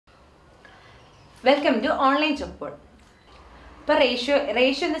Welcome to online chalkboard. ഇപ്പോൾ ratio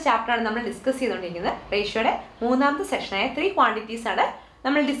എന്ന ചാപ്റ്ററാണ് നമ്മൾ ഡിസ്കസ് ചെയ്തുകൊണ്ടിരിക്കുന്നത്. റേഷ്യോയുടെ മൂന്നാമത്തെ സെക്ഷനായ 3 ക്വാണ്ടിറ്റീസ് ആണ്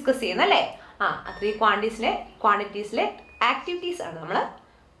നമ്മൾ ഡിസ്കസ് ചെയ്യുന്നത് അല്ലേ? 3 ക്വാണ്ടിറ്റീസിലെ ആക്ടിവിറ്റീസ് ആണ് നമ്മൾ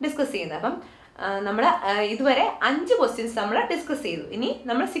ഡിസ്കസ് ചെയ്യുന്നത്. അപ്പം നമ്മൾ ഇതുവരെ 5 ക്വസ്റ്റ്യൻസ് നമ്മൾ ഡിസ്കസ് ചെയ്തു. ഇനി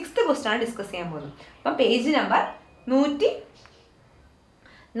നമ്മൾ 6th ക്വസ്റ്റ്യൻ ആണ് ഡിസ്കസ് ചെയ്യാൻ പോകുന്നത്. അപ്പം page number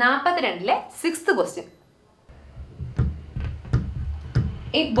 142 6th question.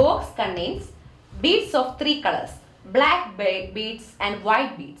 A box contains beads of 3 colors. Black beads and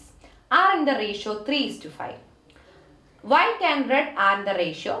white beads are in the ratio 3:5. White and red are in the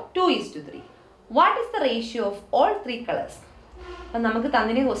ratio 2:3. What is the ratio of all 3 colors? അപ്പോൾ നമുക്ക്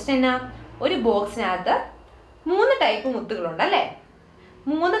തന്നിരിക്കുന്ന question എന്നാ? ഒരു ബോക്സിനകത്ത് 3 type മുത്തുകളുണ്ട് അല്ലേ?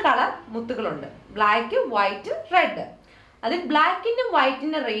 3 colour മുത്തുകളുണ്ട്. Black, white, red. അതിൽ ബ്ലാക്കിൻ്റെ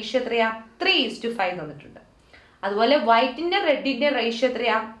വൈറ്റിൻ്റെ ratio എത്രയാ? 3:5 തന്നിട്ടുണ്ട്. അതുപോലെ വൈറ്റിൻ്റെ റെഡിൻ്റെ റേഷ്യോ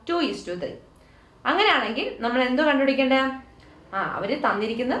എത്രയാ? 2:3. അങ്ങനെയാണെങ്കിൽ നമ്മൾ എന്തോ കണ്ടുപിടിക്കേണ്ടത്? അവർ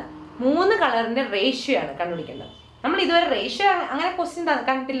തന്നിരിക്കുന്ന 3 കളറിൻ്റെ റേഷ്യോ ആണ് കണ്ടുപിടിക്കേണ്ടത്. നമ്മൾ ഇതുവരെ റേഷ്യോ അങ്ങനെ ക്വസ്റ്റ്യൻ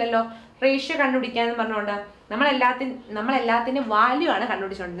കണ്ടിട്ടില്ലല്ലോ. റേഷ്യോ കണ്ടുപിടിക്കാന്ന് പറഞ്ഞുകൊണ്ട് നമ്മളെല്ലാത്തിൻ്റെ വാല്യൂ ആണ്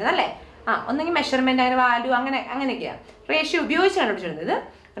കണ്ടുപിടിച്ചുകൊണ്ടിരുന്നത് അല്ലേ? ഒന്നെങ്കിൽ മെഷർമെൻറ്റ്, അങ്ങനെ വാല്യൂ, അങ്ങനെയൊക്കെയാണ് റേഷ്യോ ഉപയോഗിച്ച് കണ്ടുപിടിച്ചിരുന്നത്. ഇത്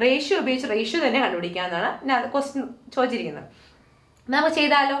റേഷ്യോ ഉപയോഗിച്ച് റേഷ്യോ തന്നെ കണ്ടുപിടിക്കാമെന്നാണ് ഞാൻ ക്വസ്റ്റ്യൻ ചോദിച്ചിരിക്കുന്നത്. നമുക്ക്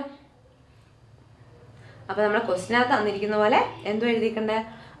ചെയ്താലോ? അപ്പോൾ നമ്മൾ ക്വസ്റ്റ്യനകത്ത് തന്നിരിക്കുന്ന പോലെ എന്തോ എഴുതിയിട്ടുണ്ട്?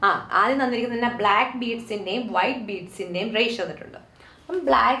 ആദ്യം തന്നിരിക്കുന്ന ബ്ലാക്ക് ബീഡ്സിൻ്റെയും വൈറ്റ് ബീഡ്സിൻ്റെയും റേഷ്യോ തന്നിട്ടുണ്ട്. അപ്പം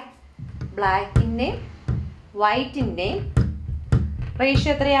ബ്ലാക്കിൻ്റെയും വൈറ്റിൻ്റെയും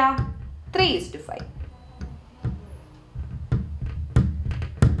റേഷ്യോ എത്രയാ? 3:5.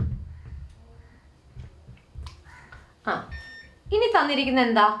 ഇനി തന്നിരിക്കുന്ന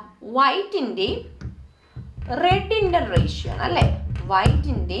എന്താ? വൈറ്റിൻ്റെയും റെഡിൻ്റെ റേഷ്യോ ആണ് അല്ലേ?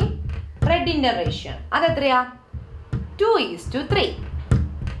 വൈറ്റിൻ്റെയും റെഡിൻ്റെ റേഷ്യോ ആണ്. അതെത്രയാ? 2:3.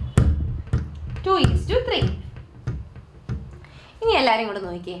 2:3. ഇനി എല്ലാവരും കൂടെ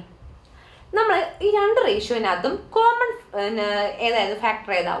നോക്കിയേ. നമ്മൾ ഈ 2 റേഷ്യോനകത്തും കോമൺ ഏതായത്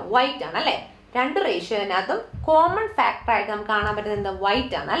ഫാക്ടർ ഏതാ? വൈറ്റ് ആണ് അല്ലേ? 2 റേഷ്യോനകത്തും കോമൺ ഫാക്ടറായിട്ട് നമുക്ക് കാണാൻ പറ്റുന്നത് എന്താ?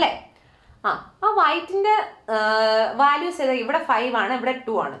 വൈറ്റ് ആണ് അല്ലേ? ആ വൈറ്റിൻ്റെ വാല്യൂസ് ഏതാ? ഇവിടെ 5 ആണ്, ഇവിടെ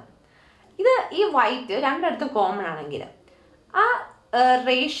 2 ആണ്. ഇത് ഈ വൈറ്റ് രണ്ടിടത്തും കോമൺ ആണെങ്കിൽ ആ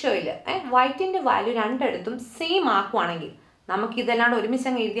റേഷ്യോയിൽ വൈറ്റിൻ്റെ വാല്യൂ രണ്ടിടത്തും സെയിം ആക്കുവാണെങ്കിൽ നമുക്ക് ഇതെല്ലാം ഒരുമിച്ച്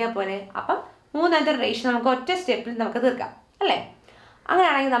അങ്ങ് എഴുതിയാൽ പോലെ. അപ്പം 3 റേഷ്യോ നമുക്ക് ഒറ്റ സ്റ്റെപ്പിൽ നമുക്ക് തീർക്കാം അല്ലേ?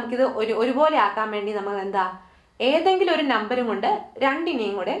 അങ്ങനെയാണെങ്കിൽ നമുക്കിത് ഒരുപോലെ ആക്കാൻ വേണ്ടി നമ്മൾ എന്താ, ഏതെങ്കിലും ഒരു നമ്പറും കൊണ്ട്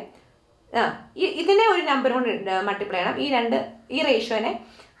രണ്ടിനെയും കൂടെ ഇതിനെ ഒരു നമ്പർ കൊണ്ട് മൾട്ടിപ്ലൈ ചെയ്യണം. ഈ റേഷ്യോനെ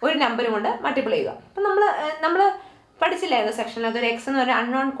ഒരു നമ്പറും കൊണ്ട് മൾട്ടിപ്ലൈ ചെയ്യുക. അപ്പം നമ്മൾ പഠിച്ചില്ലായിരുന്നു സെക്ഷനിൽ അതൊരു എക്സ് എന്ന് പറയുന്ന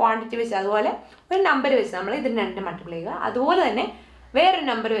അൺനോൺ ക്വാണ്ടിറ്റി വെച്ച് അതുപോലെ ഒരു നമ്പർ വെച്ച് നമ്മൾ ഇതിന് 2 മൾട്ടിപ്ലൈ ചെയ്യുക. അതുപോലെ തന്നെ വേറൊരു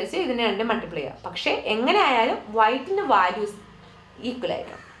നമ്പർ വെച്ച് ഇതിന് 2 മൾട്ടിപ്ലൈ ചെയ്യുക. പക്ഷേ എങ്ങനെ ആയാലും വൈറ്റിൻ്റെ വാല്യൂസ് ഈക്വൽ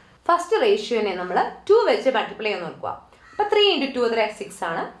ആയിരിക്കണം. ഫസ്റ്റ് റേഷ്യോനെ നമ്മൾ 2 വെച്ച് മൾട്ടിപ്ലൈ ചെയ്യാൻ നോക്കുക. അപ്പോൾ 3 × 2 എത്ര? 6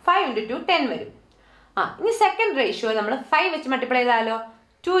 ആണ്. 5 × 2 10 വരും. ഇനി സെക്കൻഡ് റേഷ്യോ നമ്മൾ 5 വെച്ച് മൾട്ടിപ്ലൈ ചെയ്താലോ?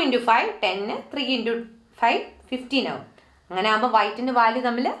 2 × 5 10, 3 × 5 15 ആവും. അങ്ങനെ ആകുമ്പോൾ വൈറ്റിൻ്റെ വാല്യൂ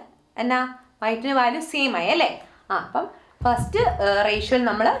തമ്മിൽ വൈറ്റിൻ്റെ വാല്യൂ സെയിം ആയി അല്ലേ? അപ്പം ഫസ്റ്റ് റേഷ്യോയിൽ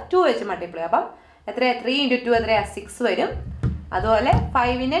നമ്മൾ 2 വെച്ച് മൾട്ടിപ്ലൈ. അപ്പം എത്രയാണ്? 3 × 2 എത്രയാണ്? 6 വരും. അതുപോലെ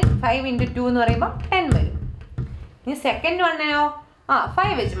 5 × 2 എന്ന് പറയുമ്പോൾ 10 വരും. ഇനി സെക്കൻഡ് വണ്ണിനോ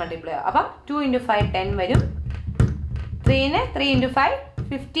 5 വെച്ച് മൾട്ടിപ്ലൈ ആവും. അപ്പം 2 × 5 10 വരും. 3 × 5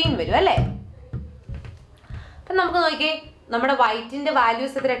 15 വരും അല്ലേ? അപ്പം നമുക്ക് നോക്കിയേ, നമ്മുടെ വൈറ്റിൻ്റെ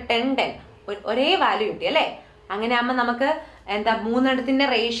വാല്യൂസ് എത്ര? 10 ഒരേ വാല്യൂ കിട്ടി അല്ലേ? അങ്ങനെ ആകുമ്പോൾ നമുക്ക് എന്താ 3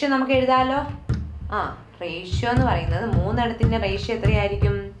 റേഷ്യോ നമുക്ക് എഴുതാമല്ലോ. റേഷ്യോ എന്ന് പറയുന്നത് 3 റേഷ്യോ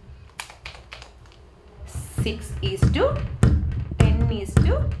എത്രയായിരിക്കും?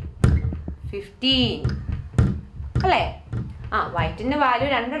 6:10:15 അല്ലേ? വൈറ്റിൻ്റെ വാല്യൂ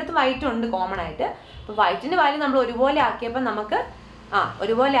രണ്ടിടത്തും വൈറ്റ് ഉണ്ട് കോമൺ ആയിട്ട്. അപ്പോൾ വൈറ്റിൻ്റെ വാല്യൂ നമ്മൾ ഒരുപോലെ ആക്കിയപ്പോൾ നമുക്ക്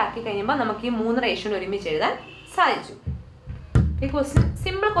ഒരുപോലെ ആക്കി കഴിയുമ്പോൾ നമുക്ക് ഈ 3 റേഷ്യോനെ ഒരുമിച്ച് എഴുതാൻ സാധിച്ചു. ഈ ക്വസ്റ്റ്യൻ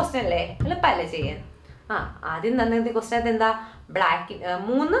സിമ്പിൾ ക്വസ്റ്റ്യൻ അല്ലേ? എളുപ്പമല്ലേ ചെയ്യാൻ? ആദ്യം തന്നെ ക്വസ്റ്റ്യൻ എന്താ?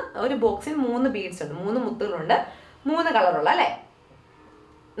 ഒരു ബോക്സിൽ 3 ബീഡ്സ് ഉണ്ട്, 3 മുത്തുകളുണ്ട്, 3 കളറുള്ള അല്ലേ?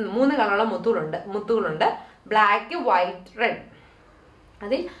 3 കളറുള്ള മുത്തുകളുണ്ട്. Black, white, red.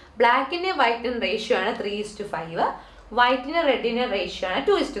 അതിൽ ബ്ലാക്കിൻ്റെ വൈറ്റിൻ്റെ റേഷ്യോ ആണ് 3:5. വൈറ്റിൻ്റെ റെഡിൻ്റെ റേഷ്യോ ആണ്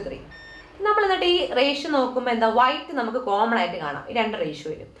 2:3. നമ്മൾ എന്നിട്ട് ഈ റേഷ്യോ നോക്കുമ്പോൾ എന്താ? വൈറ്റ് നമുക്ക് കോമൺ ആയിട്ട് കാണാം ഈ 2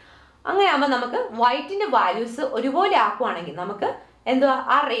 റേഷ്യോയിലും. അങ്ങനെ ആകുമ്പോൾ നമുക്ക് വൈറ്റിൻ്റെ വാല്യൂസ് ഒരുപോലെ ആക്കുവാണെങ്കിൽ നമുക്ക് എന്തുവാ?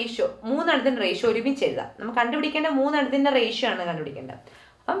 ആ റേഷ്യോ 3 റേഷ്യോ ഒരുമിച്ച് എഴുതാം. നമുക്ക് കണ്ടുപിടിക്കേണ്ട 3 റേഷ്യോ ആണ് കണ്ടുപിടിക്കേണ്ടത്.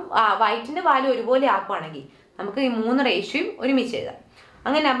 അപ്പം വൈറ്റിൻ്റെ വാല്യൂ ഒരുപോലെ ആക്കുവാണെങ്കിൽ നമുക്ക് ഈ 3 റേഷ്യോയും ഒരുമിച്ച് എഴുതാം.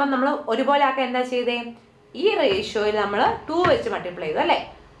 അങ്ങനെ ആകുമ്പം നമ്മൾ ഒരുപോലെ ആക്കാൻ എന്താ ചെയ്തേ? ഈ റേഷ്യോയിൽ നമ്മൾ 2 വെച്ച് മൾട്ടിപ്ലൈ ചെയ്തു അല്ലേ?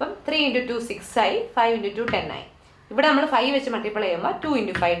 അപ്പം 3 × 2 6 ആയി, 5 × 2 10 ആയി. ഇവിടെ നമ്മൾ 5 വെച്ച് മൾട്ടിപ്ലൈ ചെയ്യുമ്പോൾ 2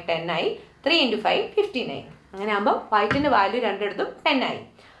 × 5 10 ആയി, 3 × 5 15 ആയി. അങ്ങനെ ആകുമ്പോൾ വൈറ്റിൻ്റെ വാല്യൂ രണ്ടിടത്തും 10 ആയി.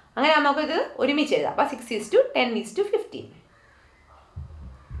 അങ്ങനെ നമുക്ക് ഇത് ഒരുമിച്ച് എഴുതാം. അപ്പോൾ 6:10:15.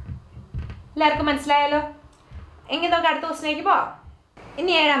 എല്ലാവർക്കും മനസ്സിലായല്ലോ? എങ്കിൽ നമുക്ക് അടുത്ത ക്വസ്റ്റിലേക്ക് പോവാം.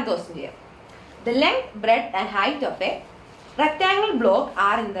 ഇനി 7ാമത്തെ ക്വസ്റ്റ്യൻ ചെയ്യാം. The length, breadth and height of a rectangle block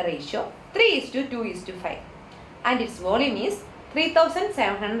are in the ratio 3:2:5 and its volume is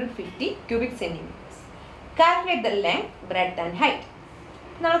 3750 cubic centimeters. Calculate the length, breadth and height.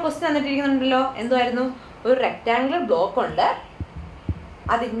 നമ്മൾ ക്വസ്റ്റ്യൻ തന്നിട്ടിരിക്കുന്നുണ്ടല്ലോ. എന്തുമായിരുന്നു? ഒരു റെക്ടാങ്കുലർ ബ്ലോക്ക് ഉണ്ട്,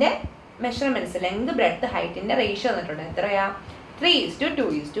 അതിൻ്റെ മെഷർമെൻറ്റ്സ് ലെങ്ത്, ബ്രെഡ്ത്ത്, ഹൈറ്റിൻ്റെ റേഷ്യോ തന്നിട്ടുണ്ട്. എത്രയാ?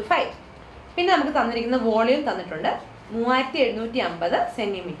 3:2:5. പിന്നെ നമുക്ക് തന്നിരിക്കുന്ന volume തന്നിട്ടുണ്ട് 3750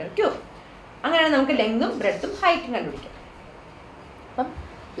 cm3. അങ്ങനെയാണ് നമുക്ക് ലെങ്തും ബ്രെഡ്ത്തും ഹൈറ്റും കണ്ടുപിടിക്കാം. അപ്പം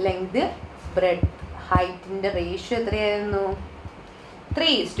ലെങ്ത്, ബ്രെഡ്ത്ത്, ഹൈറ്റിൻ്റെ റേഷ്യോ എത്രയായിരുന്നു?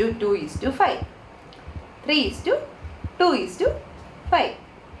 3:2:5. 3:2:5.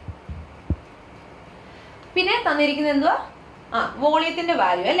 പിന്നെ തന്നിരിക്കുന്നത് എന്തുവാ? വോളിയത്തിൻ്റെ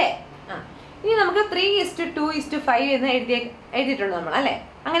വാല്യൂ അല്ലേ? ഇനി നമുക്ക് 3:2:5 എന്ന് എഴുതിയിട്ടുണ്ട് നമ്മൾ അല്ലേ?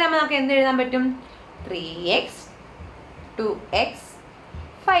 അങ്ങനെ ആകുമ്പോൾ നമുക്ക് എന്ത് എഴുതാൻ പറ്റും? 3x 2x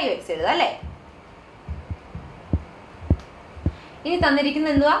 5x എഴുതാം അല്ലേ? ഇനി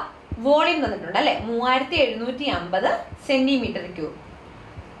തന്നിരിക്കുന്നത് എന്തുവാ? വോളിയം തന്നിട്ടുണ്ട് അല്ലേ? 3750 cm3.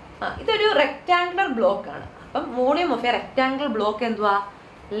 ഇതൊരു റെക്ടാങ്കുലർ ബ്ലോക്ക് ആണ്. അപ്പം volume of A rectangular block എന്തുവാ?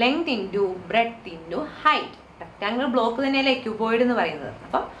 Length into breadth into height. Rectangular block തന്നെയല്ലേ ക്യൂബോയിഡ് എന്ന് പറയുന്നത്.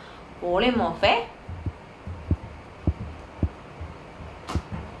 അപ്പം volume of A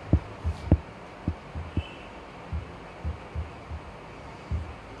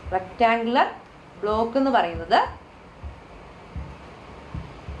rectangular block എന്ന് പറയുന്നത്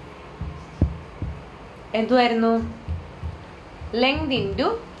എന്തുവായിരുന്നു? Length into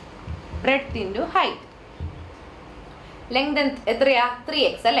breadth into height. Length എത്രയാ?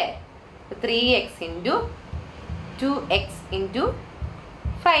 3x അല്ലേ? 3x into 2x into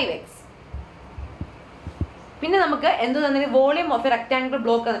 5x. പിന്നെ നമുക്ക് എന്ത് തന്നെ volume of A rectangular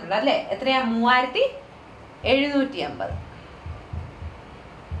block തന്നിട്ടുണ്ട് അല്ലേ? എത്രയാ? 3750.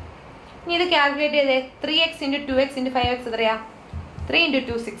 ഇനി ഇത് കാൽക്കുലേറ്റ് ചെയ്തേ. 3x into 2x into 5x എത്രയാ? 3 ×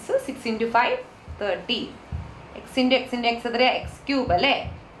 2 6, 6 × 5 30. x into x into x എത്രയാ? x³ അല്ലേ?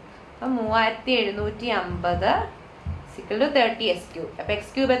 അപ്പം 3750 30x³. അപ്പം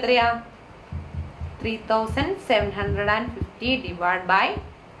x³ എത്രയാ? 3750 ഡിവൈഡ് ബൈ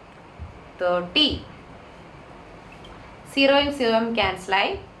 30. 0 യും 0 യും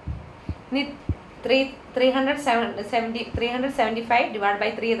ക്യാൻസലായി. ഇനി 375 ഡിവൈഡ് ബൈ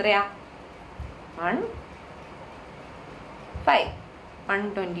 3 എത്രയാ?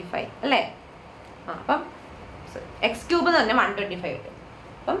 125 അല്ലേ? അപ്പം x³ എന്ന് പറഞ്ഞാൽ 125 കിട്ടും.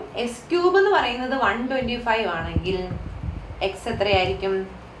 അപ്പം x³ എന്ന് പറയുന്നത് 125 ആണെങ്കിൽ x എത്രയായിരിക്കും?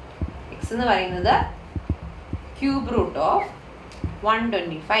 x എന്ന് പറയുന്നത് ക്യൂബ് റൂട്ട് ഓഫ്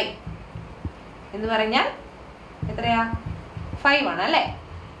 125 എന്ന് പറഞ്ഞാൽ എത്രയാ? 5 ആണ് അല്ലേ?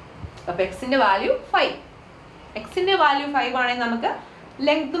 അപ്പം എക്സിൻ്റെ വാല്യൂ 5. എക്സിൻ്റെ വാല്യൂ 5 ആണെങ്കിൽ നമുക്ക്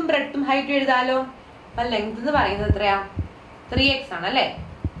ലെങ്ത്തും ബ്രെഡ്ത്തും ഹൈറ്റും എഴുതാമല്ലോ. അപ്പം ലെങ്ത് എന്ന് പറയുന്നത് എത്രയാ? 3x ആണ് അല്ലേ?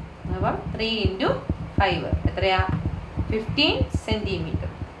 അപ്പം 3 × 5 എത്രയാ? 15 cm.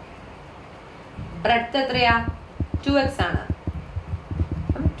 ബ്രെഡ്ത്ത് എത്രയാ? 2x ആണ്.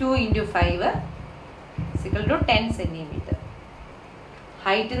 അപ്പം 2 × 5 = 10 cm.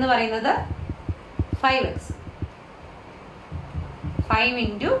 ഹൈറ്റ് എന്ന് പറയുന്നത് 5x. 5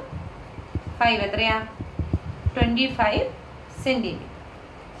 × 5 എത്രയാ? 25 cm.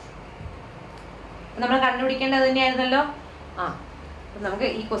 നമ്മൾ കണ്ടുപിടിക്കേണ്ടത് തന്നെയായിരുന്നല്ലോ. നമുക്ക്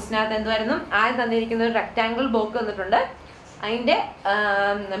ഈ ക്വസ്റ്റിനകത്ത് എന്തുവായിരുന്നു? ആദ്യം തന്നിരിക്കുന്ന ഒരു റെക്ടാങ്കിൾ ബ്ലോക്ക് തന്നിട്ടുണ്ട്. അതിൻ്റെ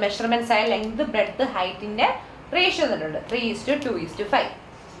മെഷർമെൻറ്റ്സ് ആയ ലെങ്ത്, ബ്രെഡ്ത്ത്, ഹൈറ്റിൻ്റെ റേഷ്യോ തന്നിട്ടുണ്ട് 3:2:5.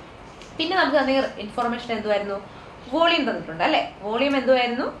 പിന്നെ നമുക്ക് തന്ന ഇൻഫോർമേഷൻ എന്തുവായിരുന്നു? വോളിയം തന്നിട്ടുണ്ട് അല്ലേ? വോളിയം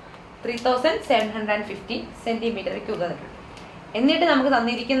എന്തുവായിരുന്നു? 3750 cm³ തന്നിട്ടുണ്ട്. എന്നിട്ട് നമുക്ക്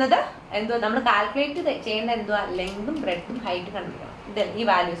തന്നിരിക്കുന്നത് എന്തുവാ? നമ്മൾ കാൽക്കുലേറ്റ് ചെയ്യേണ്ട എന്തുവാ? ലെങ്തും ബ്രെഡ്ത്തും ഹൈറ്റും കണ്ടുപിടിക്കണം. ഇതല്ല ഈ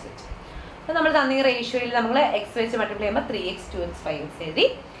വാല്യൂസ് വെച്ച്. അപ്പോൾ നമ്മൾ തന്ന റേഷ്യോയിൽ നമ്മൾ എക്സ് വെച്ച് മൾട്ടിപ്ലൈ ചെയ്യുമ്പോൾ 3x 2x 5x എഴുതി.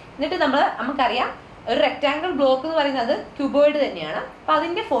 എന്നിട്ട് നമുക്കറിയാം ഒരു റെക്ടാങ്കിൾ ബ്ലോക്ക് എന്ന് പറയുന്നത് ക്യൂബോയിഡ് തന്നെയാണ്. അപ്പോൾ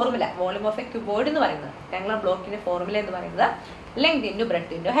അതിൻ്റെ formula volume of A cuboid എന്ന് പറയുന്നത് റെക്ടാങ്കുലർ ബ്ലോക്കിൻ്റെ ഫോർമുല എന്ന് പറയുന്നത് length into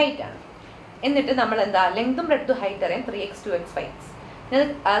breadth into height ആണ്. എന്നിട്ട് നമ്മൾ എന്താ ലെങ്തും ബ്രെഡ്ത്തും ഹൈറ്റ് അറിയാം 3x 2x 5x. ഇത്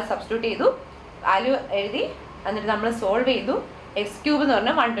സബ്സ്റ്റിറ്റ്യൂട്ട് ചെയ്തു, വാല്യൂ എഴുതി, എന്നിട്ട് നമ്മൾ സോൾവ് ചെയ്തു. x³ എന്ന്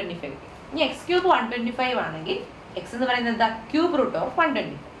പറഞ്ഞാൽ 125. ഇനി x³ 125 ആണെങ്കിൽ x എന്ന് പറയുന്നത് എന്താ? ക്യൂബ് റൂട്ട് ഓഫ്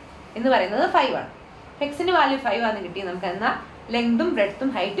 125 എന്ന് പറയുന്നത് 5 ആണ്. എക്സിൻ്റെ വാല്യൂ 5 ആണെന്ന് കിട്ടി. നമുക്ക് എന്നാൽ ലെങ്തും ബ്രെഡ്ത്തും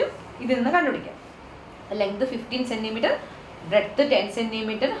ഹൈറ്റും ഇതിൽ നിന്ന് കണ്ടുപിടിക്കാം. Length 15 cm, breadth 10 cm,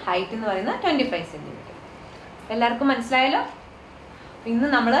 height എന്ന് പറയുന്നത് 25 cm. എല്ലാവർക്കും മനസ്സിലായല്ലോ? ഇന്ന്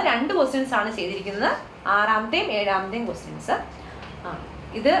നമ്മൾ 2 ക്വസ്റ്റ്യൻസ് ആണ് ചെയ്തിരിക്കുന്നത്, 6ാമത്തെയും 7ാമത്തെയും ക്വസ്റ്റ്യൻസ്.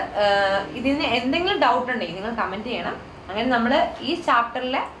 ഇതിന് എന്തെങ്കിലും ഡൗട്ട് ഉണ്ടെങ്കിൽ നിങ്ങൾ കമൻറ്റ് ചെയ്യണം. അങ്ങനെ നമ്മൾ ഈ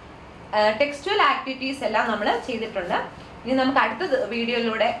ചാപ്റ്ററിലെ ടെക്സ്റ്റുവൽ ആക്ടിവിറ്റീസ് എല്ലാം നമ്മൾ ചെയ്തിട്ടുണ്ട്. ഇനി നമുക്ക് അടുത്ത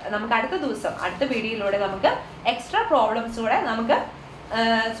വീഡിയോയിലൂടെ അടുത്ത വീഡിയോയിലൂടെ നമുക്ക് എക്സ്ട്രാ പ്രോബ്ലംസ് കൂടെ നമുക്ക്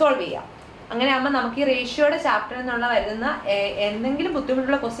സോൾവ് ചെയ്യാം. അങ്ങനെ ആകുമ്പോൾ നമുക്ക് ഈ റേഷ്യോയുടെ ചാപ്റ്ററിൽ നിന്നുള്ള വരുന്ന എന്തെങ്കിലും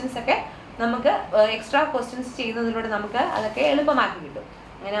ബുദ്ധിമുട്ടുള്ള ക്വസ്റ്റ്യൻസ് ഒക്കെ നമുക്ക് എക്സ്ട്രാ ക്വസ്റ്റ്യൻസ് ചെയ്യുന്നതിലൂടെ നമുക്ക് അതൊക്കെ എളുപ്പമാക്കി കിട്ടും.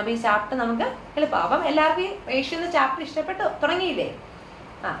 അങ്ങനെ ആകുമ്പോൾ ഈ ചാപ്റ്റർ നമുക്ക് എളുപ്പമാകും. അപ്പം എല്ലാവർക്കും ഈ റേഷ്യോ എന്ന ചാപ്റ്റർ ഇഷ്ടപ്പെട്ട് തുടങ്ങിയില്ലേ?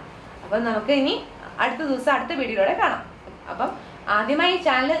 അപ്പം നമുക്ക് ഇനി അടുത്ത വീഡിയോയിലൂടെ കാണാം. അപ്പം ആദ്യമായി ഈ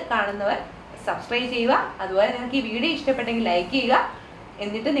ചാനൽ കാണുന്നവർ സബ്സ്ക്രൈബ് ചെയ്യുക. അതുപോലെ നിങ്ങൾക്ക് ഈ വീഡിയോ ഇഷ്ടപ്പെട്ടെങ്കിൽ ലൈക്ക് ചെയ്യുക.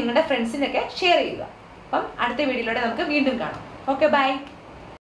 എന്നിട്ട് നിങ്ങളുടെ ഫ്രണ്ട്സിനൊക്കെ ഷെയർ ചെയ്യുക. അപ്പം അടുത്ത വീഡിയോയിലൂടെ നമുക്ക് വീണ്ടും കാണാം. Okay, by.